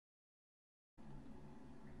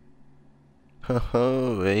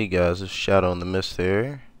Oh, hey guys, it's Shadow in the Mist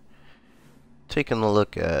here. Taking a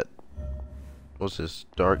look at, what's this,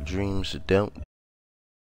 Dark Dreams Don't.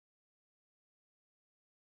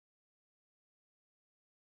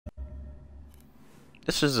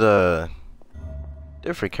 This is a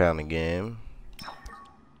different kind of game,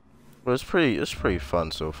 but it's pretty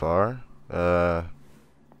fun so far.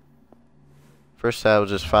 First I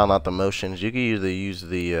just found out the motions. You can either use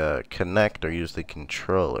the Kinect or use the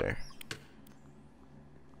controller.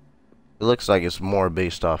 It looks like it's more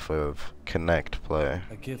based off of Kinect play.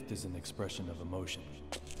 A gift is an expression of emotion.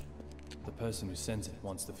 The person who sends it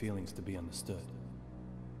wants the feelings to be understood.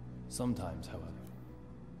 Sometimes, however,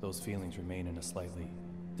 those feelings remain in a slightly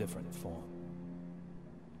different form.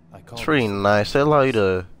 It's pretty nice. They allow you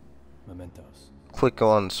to mementos. click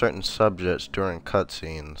on certain subjects during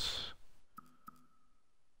cutscenes.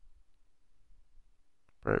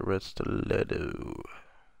 Bright red stiletto.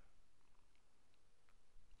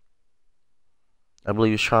 I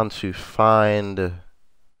believe he's trying to find,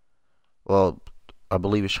 well, I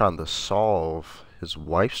believe he's trying to solve his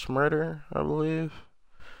wife's murder, I believe.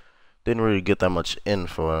 Didn't really get that much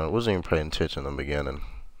info. I wasn't even paying attention in the beginning.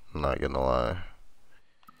 I'm not gonna lie.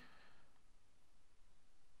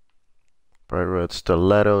 Bright red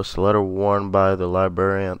stiletto. Stiletto worn by the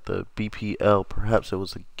librarian at the BPL. Perhaps it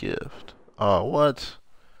was a gift. Oh, what?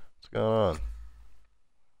 What's going on?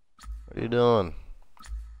 What are you doing?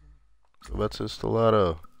 Go back to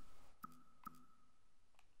stiletto.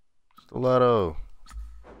 Stiletto.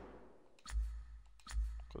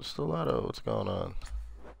 Go stiletto. What's going on?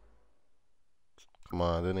 Come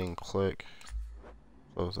on, didn't even click.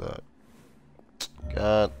 What was that?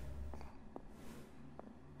 God.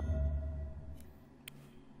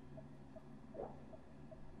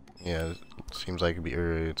 Yeah, it seems like it'd be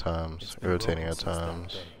irritating at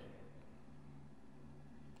times.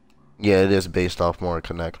 Yeah, it is based off more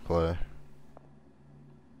Connect play.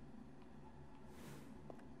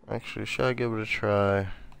 Actually, should I give it a try?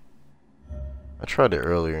 I tried it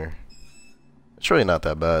earlier. It's really not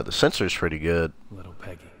that bad. The sensor's pretty good. Little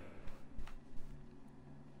Peggy.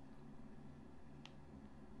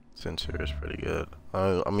 Sensor is pretty good.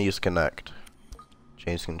 I'm gonna use Connect.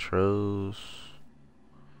 Change controls.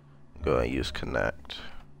 Go ahead and use Connect.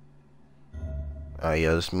 Oh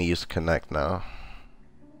yeah, this me use Connect now.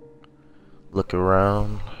 Look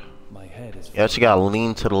around. My head is You actually gotta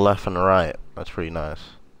lean to the left and right. That's pretty nice.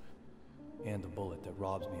 and the bullet that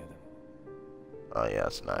robs me of them. Oh yeah,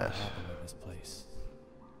 that's What nice. happened in this place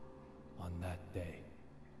on that day?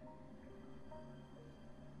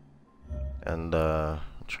 And I'm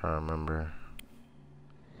trying to remember.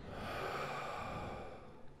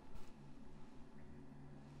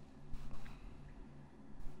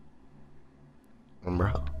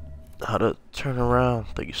 Remember how to turn around?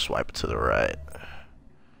 I think you swipe it to the right.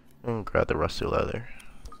 And grab the rusty lever.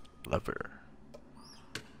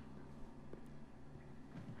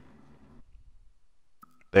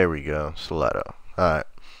 There we go. Stiletto. Alright.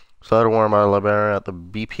 Stiletto worn by a librarian at the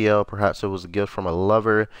BPL. Perhaps it was a gift from a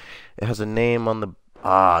lover. It has a name on the...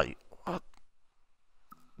 What? Well,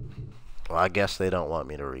 I guess they don't want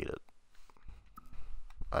me to read it.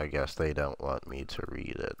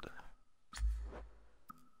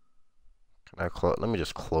 Can I close? Let me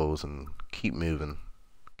just close and keep moving.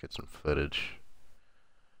 Get some footage.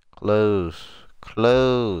 Close.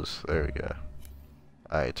 Close. There we go.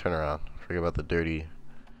 Alright, turn around. Forget about the dirty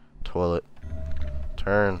toilet.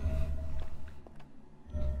 Turn.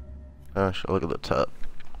 Gosh, look at the tub.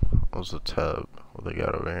 What's the tub? What they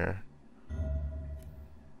got over here?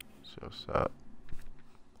 See what's up.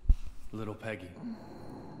 Little Peggy.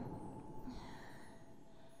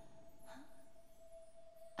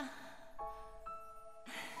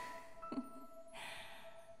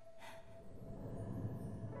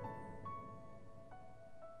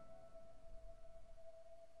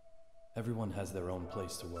 Everyone has their own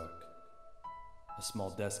place to work. A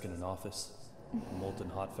small desk in an office, a molten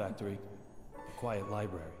hot factory, a quiet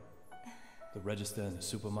library, the register in the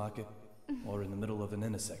supermarket, or in the middle of an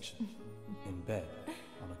intersection, in bed,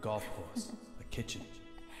 on a golf course, a kitchen.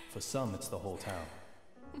 For some, it's the whole town.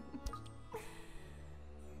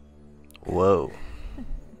 Whoa.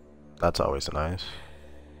 That's always nice.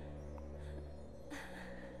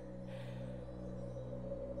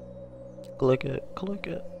 Click it, click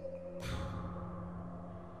it.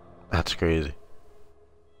 That's crazy.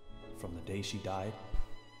 From the day she died,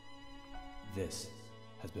 this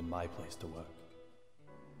has been my place to work.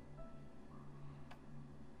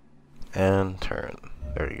 And turn.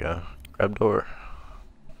 There you go. Grab door.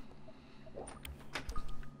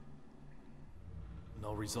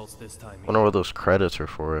 No results this time. Wonder what those credits are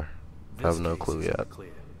for. have no clue yet.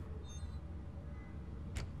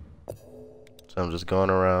 So I'm just going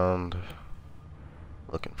around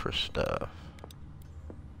looking for stuff.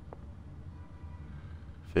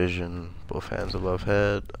 Vision, both hands above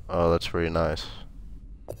head. Oh, that's pretty nice.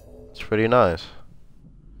 It's pretty nice.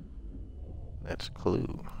 That's a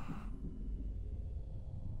clue.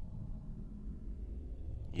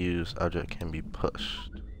 Use object can be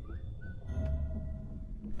pushed.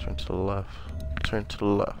 Turn to the left. Turn to the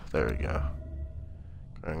left. There we go.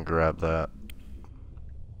 Go and grab that.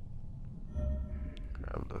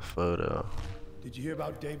 Grab the photo. Did you hear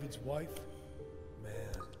about David's wife? Man,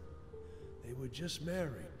 they were just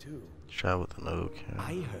married, too. Shot with an oak.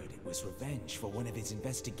 I heard it was revenge for one of his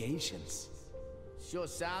investigations. Sure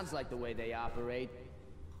sounds like the way they operate.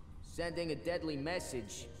 Sending a deadly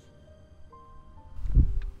message.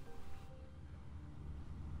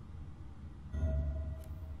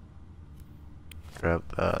 Grab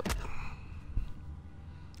that.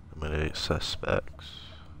 Eliminate suspects.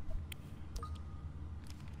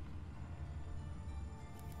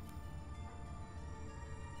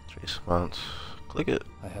 3 months. Click it.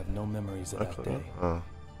 I have no memories of that day. Oh.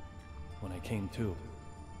 When I came to,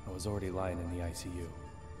 I was already lying in the ICU.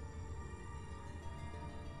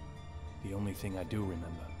 The only thing I do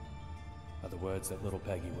remember are the words that little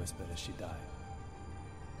Peggy whispered as she died.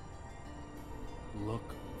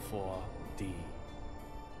 Look for D.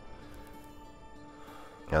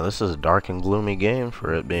 Yeah, this is a dark and gloomy game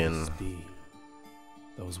for it being D.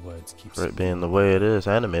 Those words keep for it being the way it is,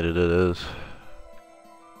 animated it is.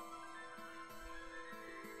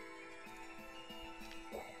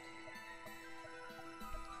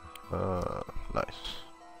 Nice.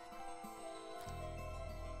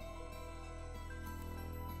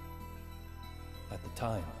 At the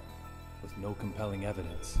time, with no compelling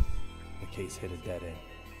evidence, the case hit a dead end.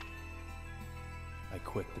 I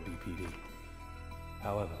quit the BPD.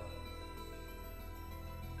 However,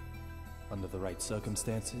 under the right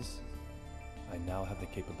circumstances, I now have the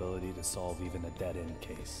capability to solve even a dead-end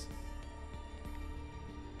case.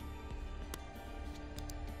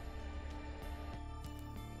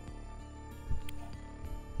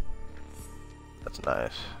 That's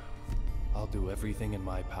nice. I'll do everything in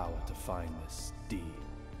my power to find this D.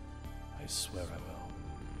 I swear I will.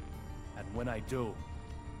 And when I do,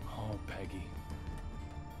 oh, Peggy.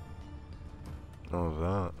 What was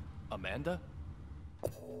that? Amanda?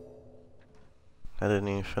 I didn't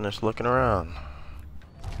even finish looking around.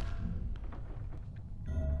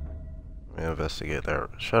 Let me investigate that.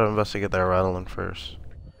 Should I investigate that rattling first?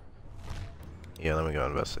 Yeah, let me go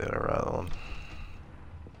investigate that rattling.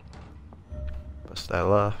 Bust that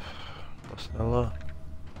left. Bust that left.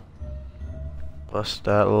 Bust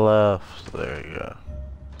that left. There you go.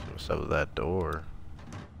 See what's up with that door.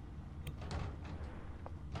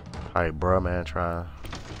 Alright, bro, man, try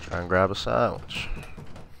and grab a sandwich.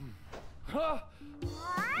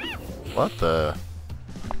 What the?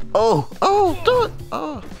 Oh, do it!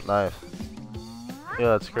 Oh, nice. Yeah,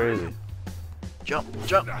 that's crazy. Jump.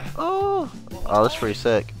 Oh, that's pretty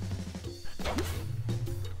sick.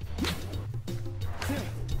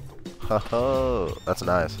 Oh, that's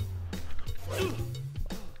nice.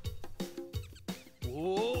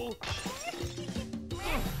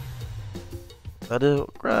 That is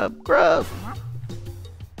grab.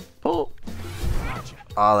 Pull.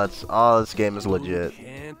 This game is legit.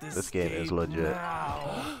 This game is legit.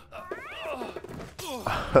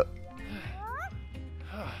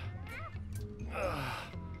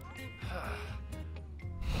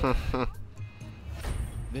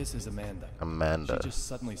 This is Amanda. Amanda. She just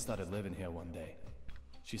suddenly started living here one day.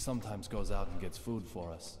 She sometimes goes out and gets food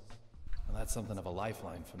for us. And that's something of a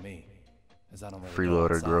lifeline for me, as I don't really know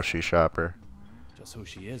Freeloader outside. grocery shopper. Just who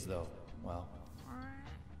she is, though, well,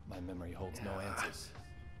 my memory holds no answers.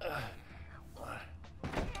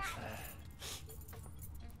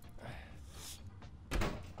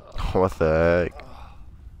 What the heck?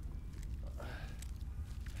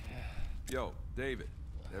 Yo, David,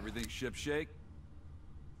 everything shipshape?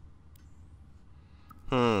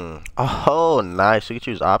 Oh, nice. You can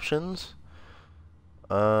choose options.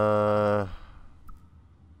 What?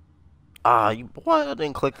 I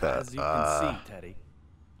didn't click that. As you can see, Teddy,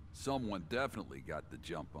 Someone definitely got the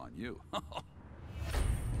jump on you.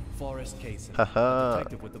 Forrest Casey, Haha. a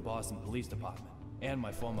detective with the Boston Police Department, and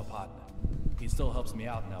my former partner. He still helps me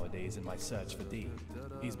out nowadays in my search for D.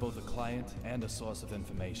 He's both a client and a source of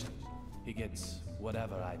information. He gets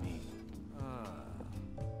whatever I need.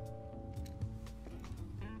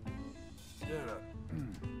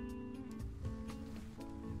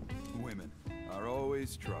 Women are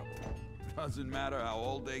always trouble. Doesn't matter how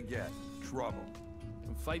old they get, trouble.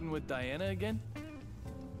 Fighting with Diana again?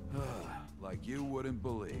 Like you wouldn't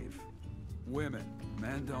believe. Women,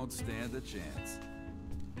 men don't stand a chance.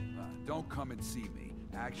 Don't come and see me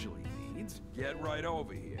actually means get right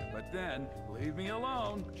over here. But then, leave me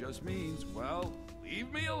alone just means, well,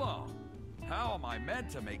 leave me alone. How am I meant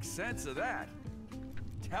to make sense of that?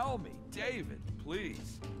 Tell me, David,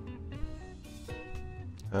 please.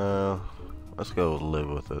 Let's go live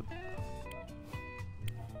with it.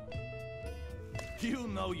 You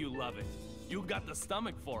know you love it. You got the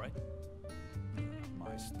stomach for it.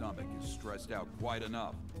 My stomach is stressed out quite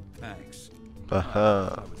enough. Thanks.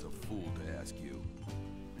 Haha. I was a fool to ask you.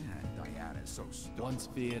 Man, Diana's so stupid. Once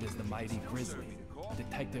feared as the mighty Grizzly, a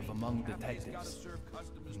detective among detectives.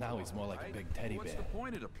 Now he's more like a big teddy bear. What's the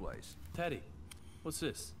point of the place? Teddy, what's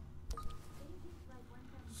this?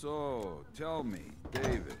 So, tell me,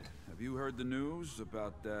 David, have you heard the news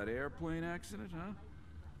about that airplane accident, huh?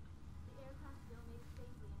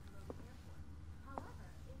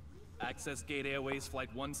 Access Gate Airways Flight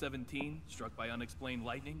 117, struck by unexplained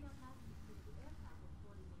lightning?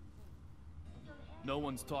 No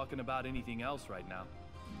one's talking about anything else right now.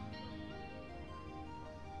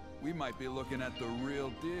 We might be looking at the real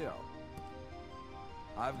deal.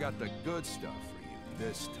 I've got the good stuff for you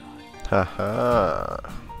this time. Haha.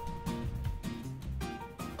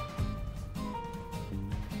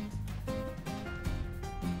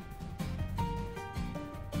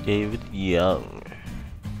 David Young.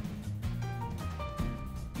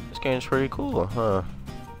 This game's pretty cool, huh?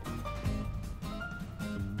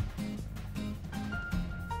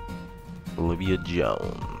 Olivia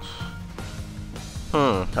Jones.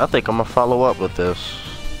 I think I'm gonna follow up with this.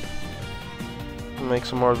 Make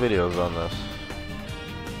some more videos on this.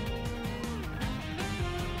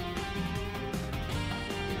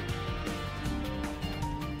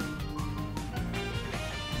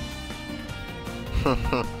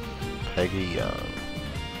 Peggy Young.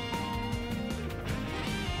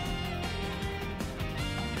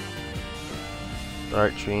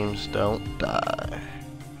 Dark dreams don't die.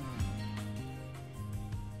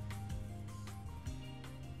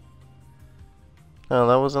 Oh,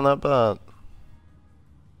 that wasn't that bad.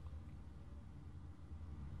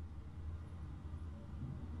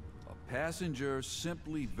 A passenger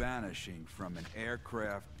simply vanishing from an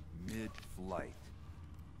aircraft mid-flight.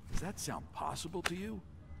 Does that sound possible to you?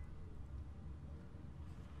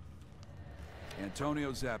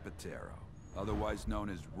 Antonio Zapatero, otherwise known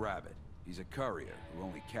as Rabbit. He's a courier who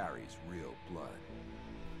only carries real blood.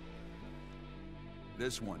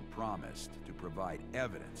 This one promised to provide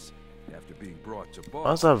evidence after being brought to bar.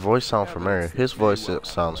 Why does that voice sound familiar? His voice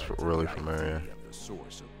sounds really familiar. The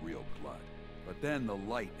source of real blood. But then the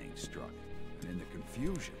lightning struck, and in the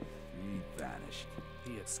confusion, he vanished.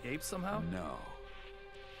 He escaped somehow? No.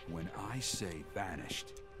 When I say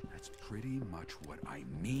vanished, that's pretty much what I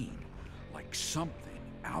mean. Like something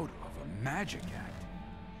out of a magic act.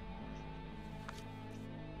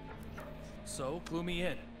 So, clue me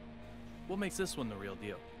in. What makes this one the real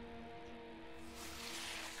deal?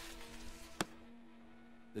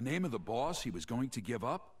 The name of the boss he was going to give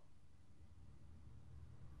up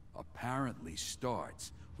apparently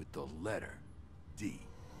starts with the letter D.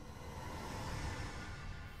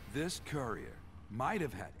 This courier might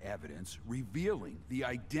have had evidence revealing the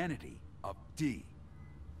identity of D.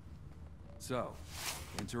 So,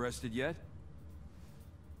 interested yet?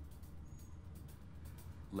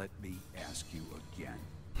 Let me ask you again.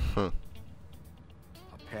 A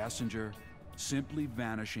passenger simply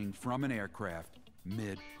vanishing from an aircraft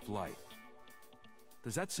mid-flight.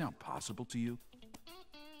 Does that sound possible to you?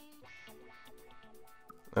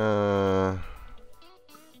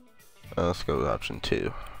 Let's go with option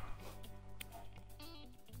 2.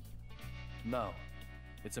 No,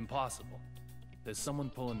 it's impossible. There's someone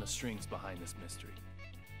pulling the strings behind this mystery.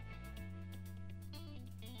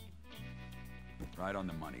 Right on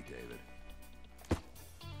the money, David. A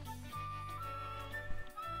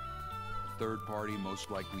third party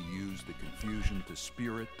most likely used the confusion to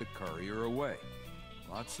spirit the courier away.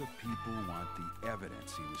 Lots of people want the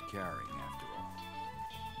evidence he was carrying after all.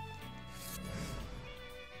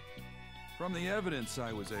 From the evidence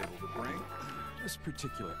I was able to bring, this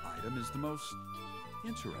particular item is the most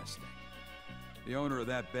interesting. The owner of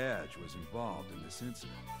that badge was involved in this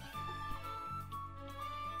incident.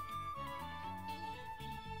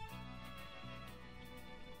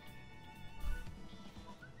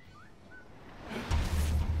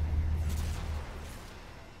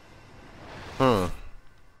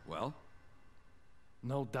 Well?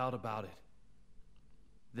 No doubt about it.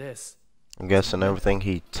 This. I'm guessing everything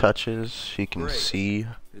he touches, he can Great. see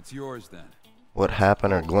It's yours then. what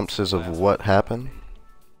happened or glimpses of what happened.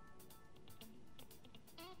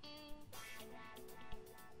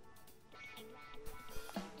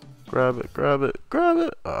 Grab it, grab it, grab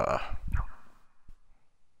it.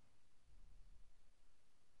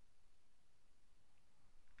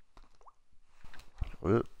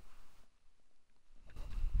 Whoop.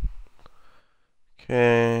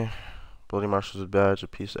 Okay. Bloody Marshal's badge, a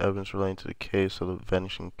piece of evidence relating to the case of the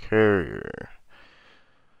vanishing carrier.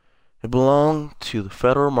 It belonged to the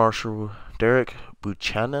federal marshal Derek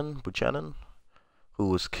Buchanan, who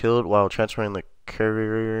was killed while transferring the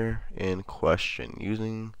carrier in question.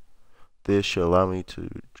 Using this should allow me to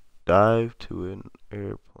dive to an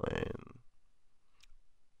airplane.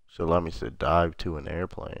 Should allow me to dive to an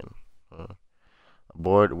airplane.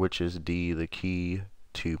 Aboard which is D, the key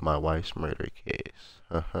to my wife's murder case.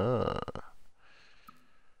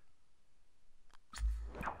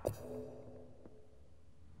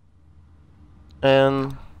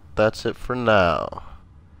 And that's it for now.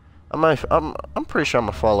 I'm pretty sure I'm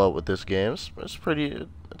gonna follow up with this game. It's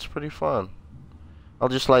pretty fun. I'll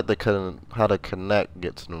just like how the Kinect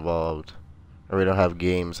gets involved. And we don't have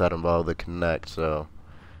games that involve the Kinect, so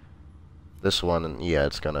this one, yeah,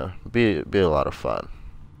 it's gonna be a lot of fun.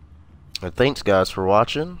 And thanks guys for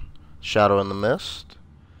watching Shadow in the Mist.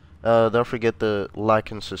 Don't forget to like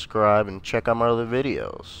and subscribe and check out my other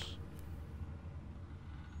videos.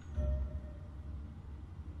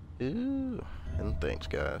 Ooh, and thanks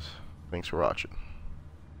guys. Thanks for watching.